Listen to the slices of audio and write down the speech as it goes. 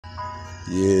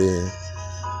Yeah.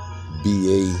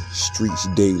 BA Streets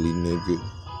Daily, nigga.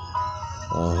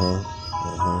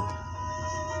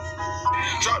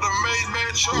 Drop the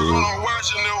made truck on a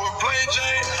watch and it was plain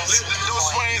Jane. Let the door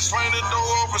swing the door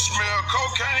open, smell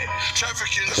cocaine.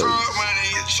 Trafficking drug money,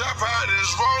 you chop out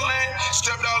this rolling.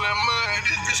 Stepped out in mud,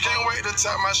 this bitch can't wait to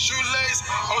tie my shoelace.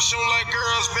 Ocean like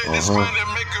girls, bet this money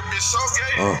make a bitch so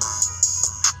gay.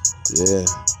 Yeah.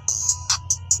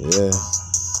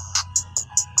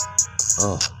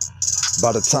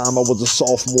 By the time I was a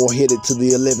sophomore, headed to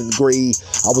the 11th grade,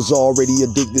 I was already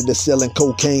addicted to selling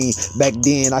cocaine. Back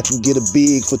then, I could get a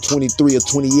big for 23 or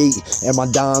 28, and my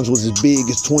dimes was as big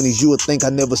as 20s. You would think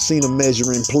I never seen a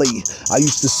measuring plate. I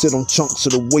used to sit on chunks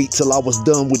of the weight till I was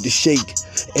done with the shake.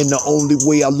 And the only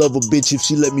way I love a bitch if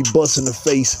she let me bust in the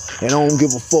face. And I don't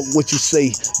give a fuck what you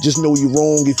say. Just know you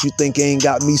wrong if you think I ain't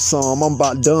got me some. I'm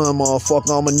about done,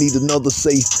 motherfucker. I'ma need another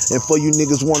safe. And for you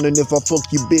niggas wondering if I fuck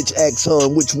you, bitch, ask her.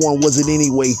 And which one was it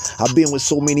anyway? I've been with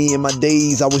so many in my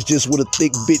days. I was just with a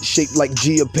thick bitch shaped like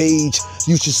Gia Page.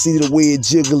 You should see the way it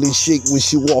jiggle and shake when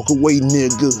she walk away,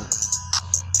 nigga.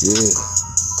 Yeah.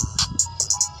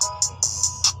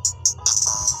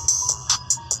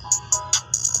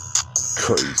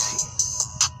 Crazy.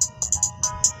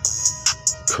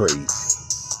 Crazy.